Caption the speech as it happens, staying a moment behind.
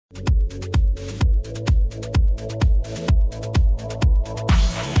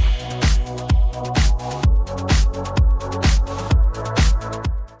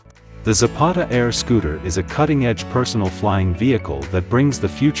The Zapata Air Scooter is a cutting-edge personal flying vehicle that brings the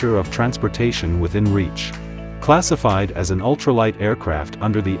future of transportation within reach. Classified as an ultralight aircraft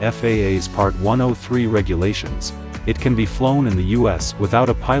under the FAA's Part 103 regulations, it can be flown in the US without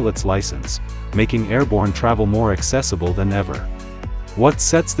a pilot's license, making airborne travel more accessible than ever. What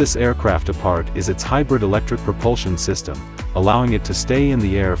sets this aircraft apart is its hybrid electric propulsion system, allowing it to stay in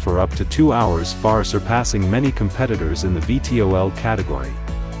the air for up to 2 hours, far surpassing many competitors in the VTOL category.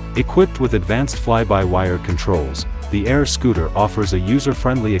 Equipped with advanced fly-by-wire controls, the Air Scooter offers a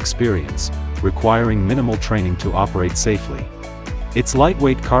user-friendly experience, requiring minimal training to operate safely. Its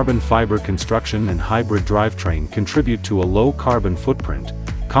lightweight carbon fiber construction and hybrid drivetrain contribute to a low carbon footprint,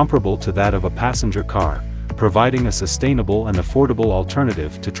 comparable to that of a passenger car, providing a sustainable and affordable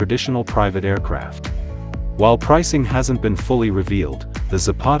alternative to traditional private aircraft. While pricing hasn't been fully revealed, the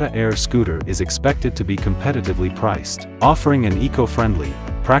Zapata Air Scooter is expected to be competitively priced, offering an eco-friendly,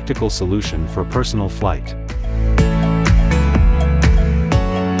 practical solution for personal flight.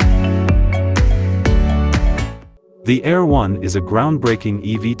 The Air 1 is a groundbreaking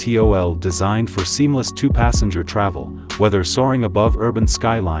eVTOL designed for seamless two-passenger travel, whether soaring above urban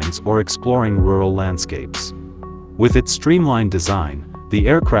skylines or exploring rural landscapes. With its streamlined design, the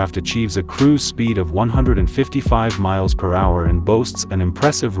aircraft achieves a cruise speed of 155 miles per hour and boasts an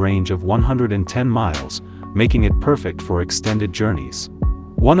impressive range of 110 miles, making it perfect for extended journeys.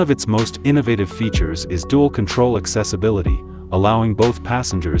 One of its most innovative features is dual-control accessibility, allowing both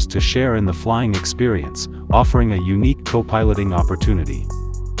passengers to share in the flying experience, offering a unique co-piloting opportunity.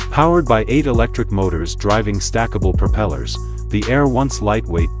 Powered by 8 electric motors driving stackable propellers, the Air 1's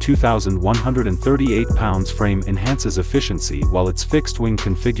lightweight 2,138 pounds frame enhances efficiency while its fixed-wing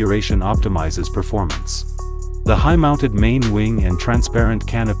configuration optimizes performance. The high-mounted main wing and transparent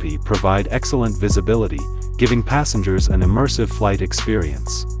canopy provide excellent visibility, giving passengers an immersive flight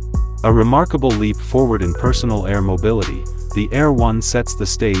experience. A remarkable leap forward in personal air mobility, the Air 1 sets the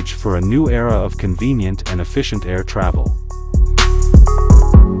stage for a new era of convenient and efficient air travel.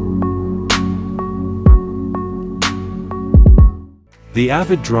 The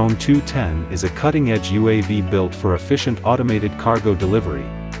Avid Drone 210 is a cutting-edge UAV built for efficient automated cargo delivery,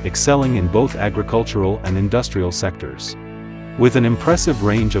 excelling in both agricultural and industrial sectors. With an impressive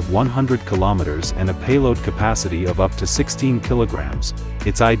range of 100 kilometers and a payload capacity of up to 16 kilograms,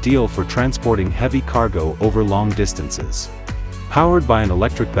 it's ideal for transporting heavy cargo over long distances. Powered by an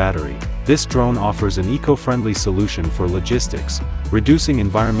electric battery, this drone offers an eco-friendly solution for logistics, reducing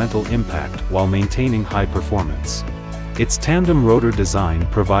environmental impact while maintaining high performance. Its tandem rotor design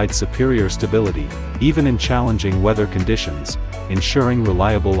provides superior stability, even in challenging weather conditions, ensuring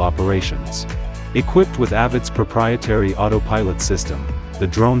reliable operations. Equipped with Avid's proprietary autopilot system, the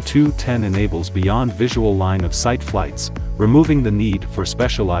Drone 210 enables beyond visual line-of-sight flights, removing the need for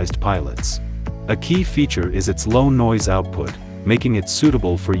specialized pilots. A key feature is its low noise output, making it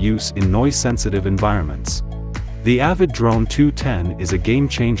suitable for use in noise-sensitive environments. The Avid Drone 210 is a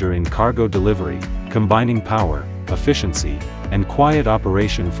game-changer in cargo delivery, combining power, efficiency, and quiet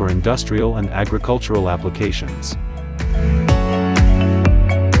operation for industrial and agricultural applications.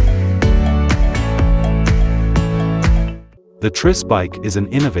 The STRINGBIKE is an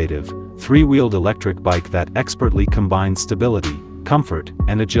innovative, three-wheeled electric bike that expertly combines stability, comfort,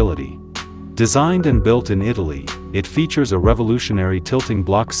 and agility. Designed and built in Italy, it features a revolutionary tilting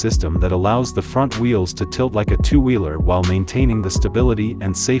block system that allows the front wheels to tilt like a two-wheeler while maintaining the stability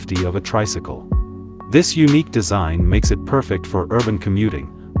and safety of a tricycle. This unique design makes it perfect for urban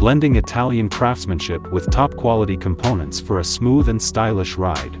commuting, blending Italian craftsmanship with top-quality components for a smooth and stylish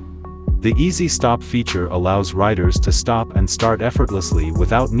ride. The Easy Stop feature allows riders to stop and start effortlessly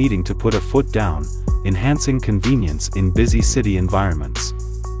without needing to put a foot down, enhancing convenience in busy city environments.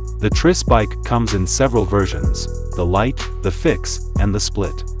 The STRINGBIKE comes in several versions: the Light, the Fix, and the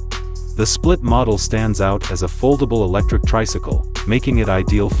Split. The Split model stands out as a foldable electric tricycle, making it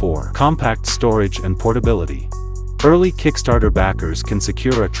ideal for compact storage and portability. Early Kickstarter backers can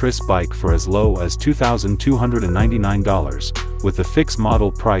secure a STRINGBIKE for as low as $2,299, with the Fix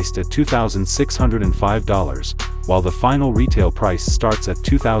model priced at $2,605, while the final retail price starts at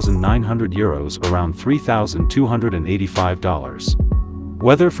 €2,900, around $3,285.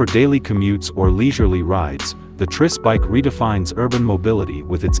 Whether for daily commutes or leisurely rides, the STRINGBIKE redefines urban mobility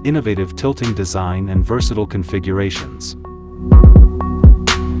with its innovative tilting design and versatile configurations.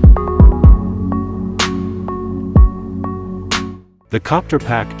 The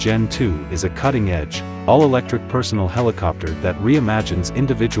CopterPack Gen 2 is a cutting-edge, all-electric personal helicopter that reimagines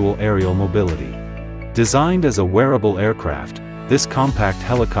individual aerial mobility. Designed as a wearable aircraft, this compact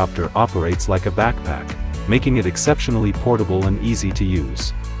helicopter operates like a backpack, making it exceptionally portable and easy to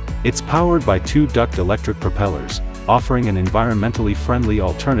use. It's powered by two duct electric propellers, offering an environmentally friendly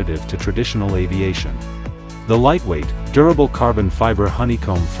alternative to traditional aviation. The lightweight, durable carbon fiber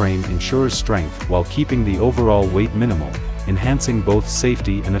honeycomb frame ensures strength while keeping the overall weight minimal, enhancing both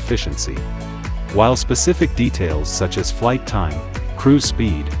safety and efficiency. While specific details such as flight time, cruise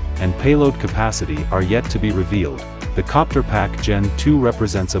speed, and payload capacity are yet to be revealed, the CopterPack Gen 2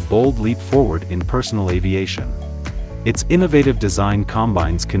 represents a bold leap forward in personal aviation. Its innovative design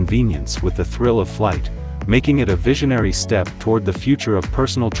combines convenience with the thrill of flight, making it a visionary step toward the future of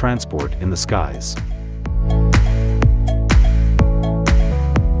personal transport in the skies.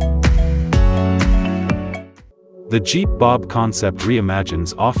 The Jeep Bob concept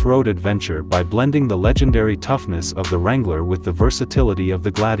reimagines off-road adventure by blending the legendary toughness of the Wrangler with the versatility of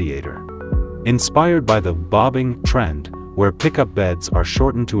the Gladiator. Inspired by the bobbing trend, where pickup beds are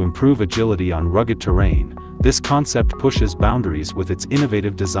shortened to improve agility on rugged terrain, this concept pushes boundaries with its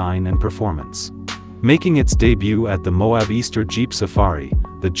innovative design and performance. Making its debut at the Moab Easter Jeep Safari,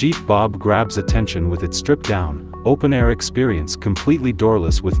 the Jeep Bob grabs attention with its stripped-down, open-air experience. Completely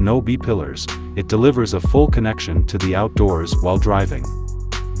doorless with no B-pillars, it delivers a full connection to the outdoors while driving.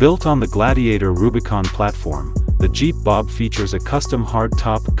 Built on the Gladiator Rubicon platform, the Jeep Bob features a custom hard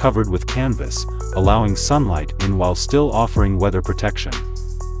top covered with canvas, allowing sunlight in while still offering weather protection.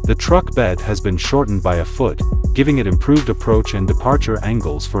 The truck bed has been shortened by a foot, giving it improved approach and departure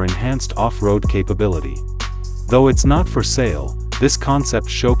angles for enhanced off-road capability. Though it's not for sale, this concept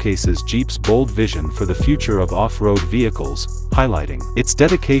showcases Jeep's bold vision for the future of off-road vehicles, highlighting its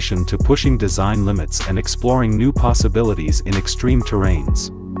dedication to pushing design limits and exploring new possibilities in extreme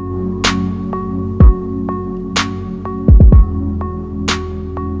terrains.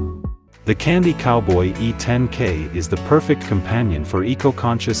 The Kandi Cowboy E10K is the perfect companion for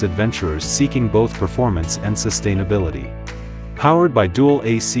eco-conscious adventurers seeking both performance and sustainability. Powered by dual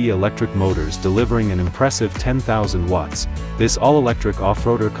AC electric motors delivering an impressive 10,000 watts, this all-electric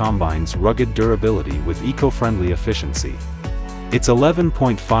off-roader combines rugged durability with eco-friendly efficiency. Its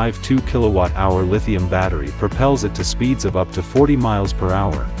 11.52 kilowatt-hour lithium battery propels it to speeds of up to 40 miles per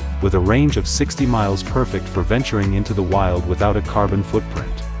hour, with a range of 60 miles, perfect for venturing into the wild without a carbon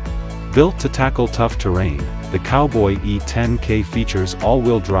footprint. Built to tackle tough terrain, the Cowboy E10K features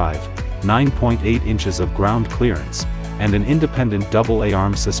all-wheel drive, 9.8 inches of ground clearance, and an independent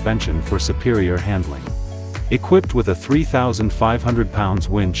double-A-arm suspension for superior handling. Equipped with a 3,500 pounds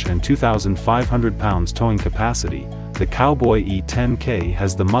winch and 2,500 pounds towing capacity, the Cowboy E10K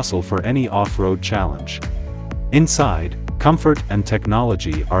has the muscle for any off-road challenge. Inside, comfort and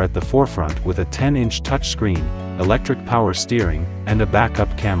technology are at the forefront with a 10-inch touchscreen, electric power steering, and a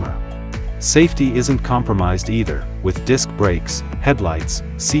backup camera. Safety isn't compromised either, with disc brakes, headlights,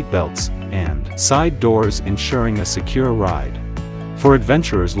 seatbelts, and side doors ensuring a secure ride. For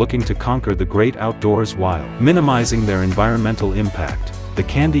adventurers looking to conquer the great outdoors while minimizing their environmental impact, the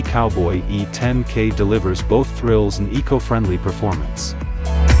Kandi Cowboy E10K delivers both thrills and eco-friendly performance.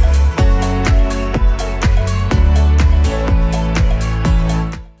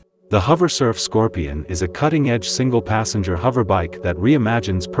 The Hoversurf Scorpion is a cutting-edge single-passenger hoverbike that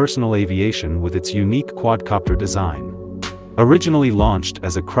reimagines personal aviation with its unique quadcopter design. Originally launched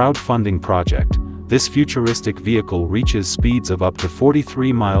as a crowdfunding project, this futuristic vehicle reaches speeds of up to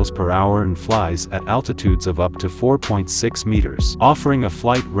 43 miles per hour and flies at altitudes of up to 4.6 meters, offering a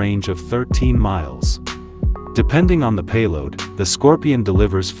flight range of 13 miles. Depending on the payload, the Scorpion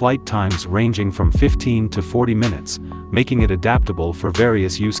delivers flight times ranging from 15 to 40 minutes, making it adaptable for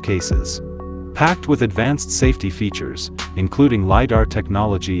various use cases. Packed with advanced safety features, including LiDAR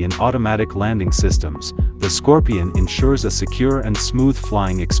technology and automatic landing systems, the Scorpion ensures a secure and smooth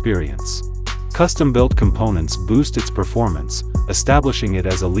flying experience. Custom-built components boost its performance, establishing it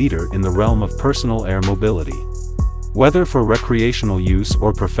as a leader in the realm of personal air mobility. Whether for recreational use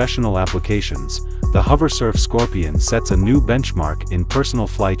or professional applications, the Hoversurf Scorpion sets a new benchmark in personal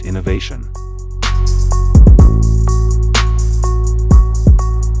flight innovation.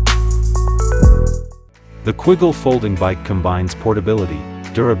 The Kwiggle folding bike combines portability,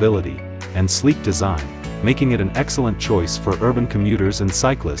 durability, and sleek design, making it an excellent choice for urban commuters and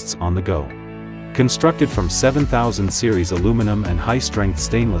cyclists on the go. Constructed from 7000 series aluminum and high-strength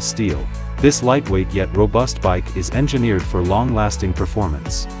stainless steel, this lightweight yet robust bike is engineered for long-lasting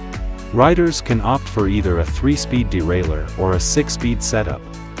performance. Riders can opt for either a 3-speed derailleur or a 6-speed setup,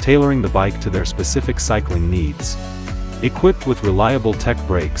 tailoring the bike to their specific cycling needs. Equipped with reliable tech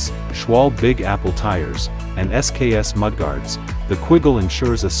brakes, Schwalbe Big Apple tires, and SKS mudguards, the Kwiggle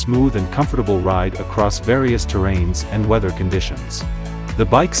ensures a smooth and comfortable ride across various terrains and weather conditions. The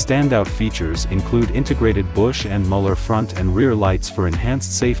bike's standout features include integrated bush and Muller front and rear lights for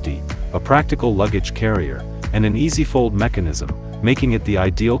enhanced safety, a practical luggage carrier, and an easy fold mechanism, making it the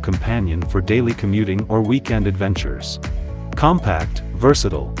ideal companion for daily commuting or weekend adventures. Compact,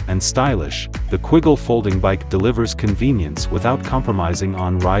 versatile, and stylish, the Kwiggle folding bike delivers convenience without compromising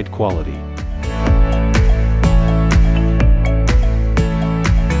on ride quality.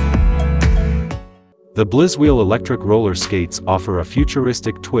 The Blizwheel electric roller skates offer a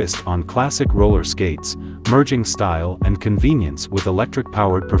futuristic twist on classic roller skates, merging style and convenience with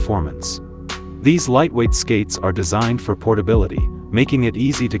electric-powered performance. These lightweight skates are designed for portability, making it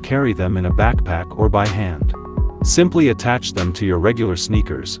easy to carry them in a backpack or by hand. Simply attach them to your regular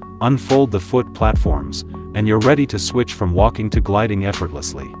sneakers, unfold the foot platforms, and you're ready to switch from walking to gliding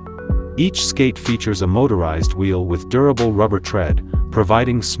effortlessly. Each skate features a motorized wheel with durable rubber tread,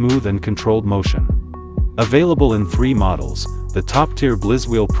 providing smooth and controlled motion. Available in 3 models, the top-tier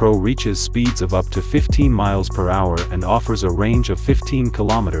Blizwheel Pro reaches speeds of up to 15 miles per hour and offers a range of 15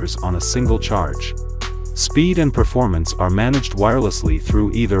 kilometers on a single charge. Speed and performance are managed wirelessly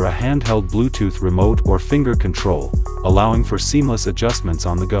through either a handheld Bluetooth remote or finger control, allowing for seamless adjustments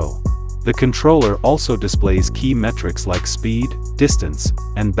on the go. The controller also displays key metrics like speed, distance,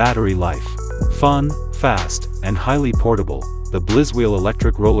 and battery life. Fun, fast, and highly portable, the Blizwheel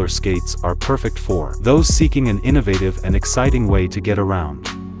electric roller skates are perfect for those seeking an innovative and exciting way to get around.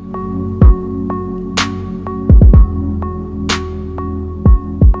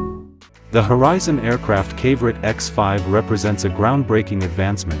 The Horizon Aircraft Cavorite X5 represents a groundbreaking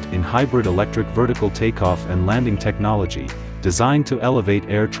advancement in hybrid electric vertical takeoff and landing technology, designed to elevate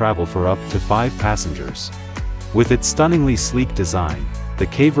air travel for up to 5 passengers. With its stunningly sleek design, the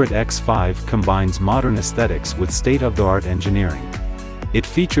Cavorite X5 combines modern aesthetics with state-of-the-art engineering. It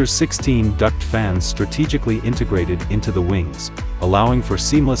features 16 duct fans strategically integrated into the wings, allowing for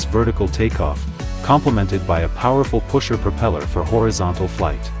seamless vertical takeoff, complemented by a powerful pusher propeller for horizontal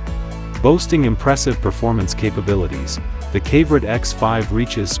flight. Boasting impressive performance capabilities, the Cavorite X5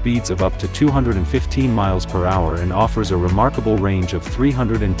 reaches speeds of up to 215 miles per hour and offers a remarkable range of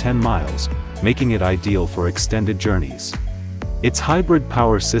 310 miles, making it ideal for extended journeys. Its hybrid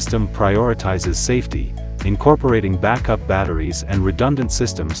power system prioritizes safety, incorporating backup batteries and redundant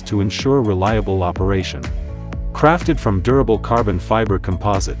systems to ensure reliable operation. Crafted from durable carbon fiber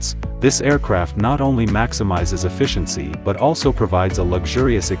composites, this aircraft not only maximizes efficiency but also provides a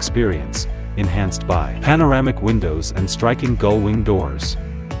luxurious experience, enhanced by panoramic windows and striking gull-wing doors.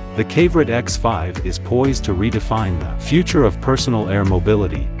 The Cavorite X5 is poised to redefine the future of personal air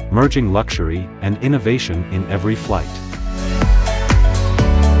mobility, merging luxury and innovation in every flight.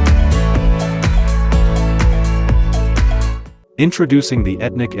 Introducing the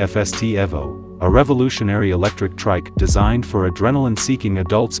Etnnic FST Evo, a revolutionary electric trike designed for adrenaline-seeking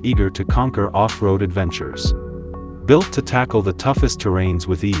adults eager to conquer off-road adventures. Built to tackle the toughest terrains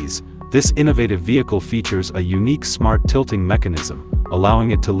with ease, this innovative vehicle features a unique smart tilting mechanism,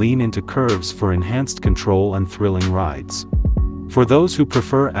 allowing it to lean into curves for enhanced control and thrilling rides. For those who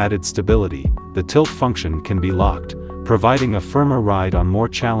prefer added stability, the tilt function can be locked, providing a firmer ride on more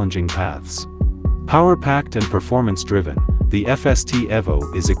challenging paths. Power-packed and performance-driven, the FST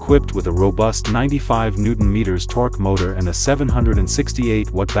Evo is equipped with a robust 95 Nm torque motor and a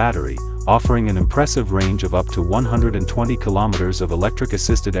 768-watt battery, offering an impressive range of up to 120 km of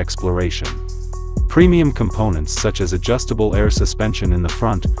electric-assisted exploration. Premium components such as adjustable air suspension in the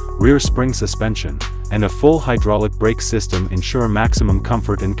front, rear spring suspension, and a full hydraulic brake system ensure maximum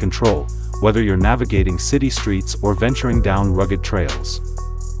comfort and control, whether you're navigating city streets or venturing down rugged trails.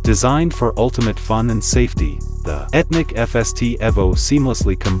 Designed for ultimate fun and safety, the Etnnic FST Evo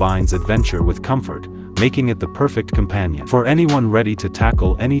seamlessly combines adventure with comfort, making it the perfect companion for anyone ready to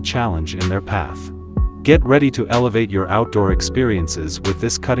tackle any challenge in their path. Get ready to elevate your outdoor experiences with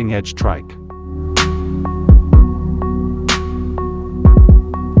this cutting-edge trike.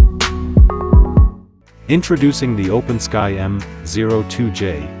 Introducing the Opensky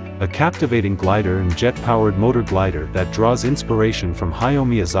M-02J, a captivating glider and jet-powered motor glider that draws inspiration from Hayao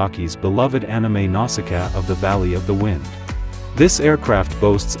Miyazaki's beloved anime Nausicaa of the Valley of the Wind. This aircraft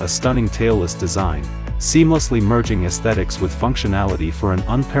boasts a stunning tailless design, seamlessly merging aesthetics with functionality for an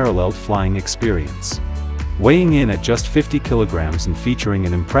unparalleled flying experience. Weighing in at just 50 kilograms and featuring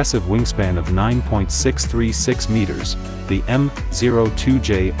an impressive wingspan of 9.636 meters, the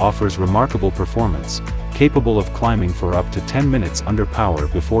M-02J offers remarkable performance, capable of climbing for up to 10 minutes under power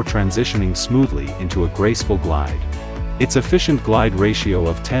before transitioning smoothly into a graceful glide. Its efficient glide ratio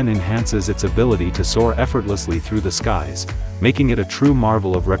of 10 enhances its ability to soar effortlessly through the skies, making it a true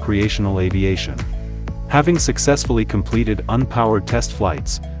marvel of recreational aviation. Having successfully completed unpowered test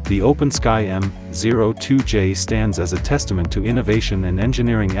flights, the Opensky M-02J stands as a testament to innovation and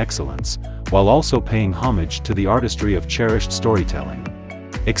engineering excellence, while also paying homage to the artistry of cherished storytelling.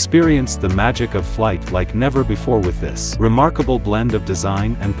 Experience the magic of flight like never before with this remarkable blend of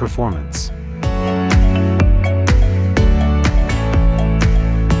design and performance.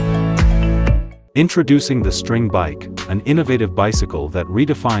 Introducing the STRINGBIKE, an innovative bicycle that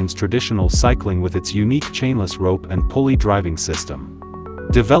redefines traditional cycling with its unique chainless rope and pulley driving system.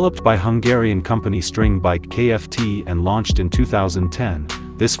 Developed by Hungarian company STRINGBIKE Kft. And launched in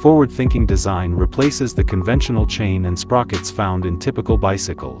 2010, this forward-thinking design replaces the conventional chain and sprockets found in typical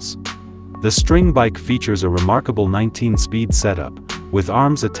bicycles. The STRINGBIKE features a remarkable 19-speed setup, with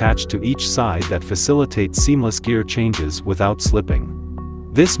arms attached to each side that facilitate seamless gear changes without slipping.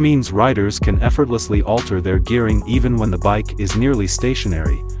 This means riders can effortlessly alter their gearing even when the bike is nearly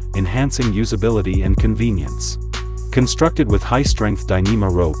stationary, enhancing usability and convenience. Constructed with high-strength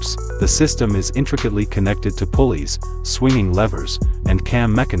Dyneema ropes, the system is intricately connected to pulleys, swinging levers, and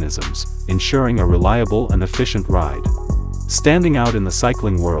cam mechanisms, ensuring a reliable and efficient ride. Standing out in the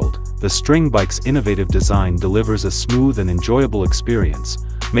cycling world, the STRINGBIKE's innovative design delivers a smooth and enjoyable experience,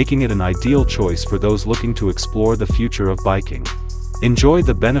 making it an ideal choice for those looking to explore the future of biking. Enjoy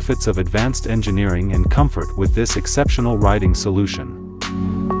the benefits of advanced engineering and comfort with this exceptional riding solution.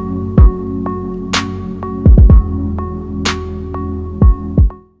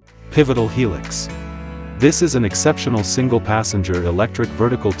 Pivotal Helix. This is an exceptional single-passenger electric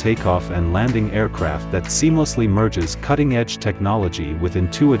vertical takeoff and landing aircraft that seamlessly merges cutting-edge technology with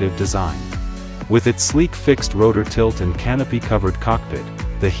intuitive design. With its sleek fixed rotor tilt and canopy-covered cockpit,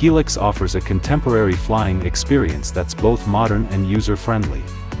 the Helix offers a contemporary flying experience that's both modern and user-friendly.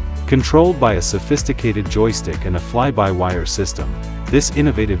 Controlled by a sophisticated joystick and a fly-by-wire system, this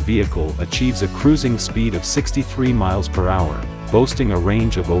innovative vehicle achieves a cruising speed of 63 miles per hour, boasting a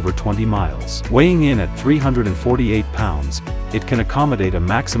range of over 20 miles. Weighing in at 348 pounds, it can accommodate a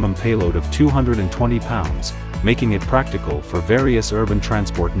maximum payload of 220 pounds, making it practical for various urban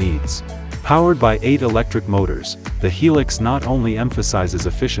transport needs. Powered by 8 electric motors, the Helix not only emphasizes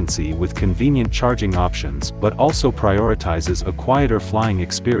efficiency with convenient charging options but also prioritizes a quieter flying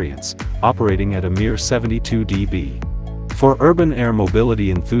experience, operating at a mere 72 dB. For urban air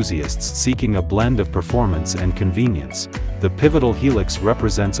mobility enthusiasts seeking a blend of performance and convenience, the Pivotal Helix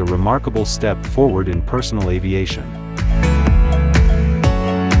represents a remarkable step forward in personal aviation.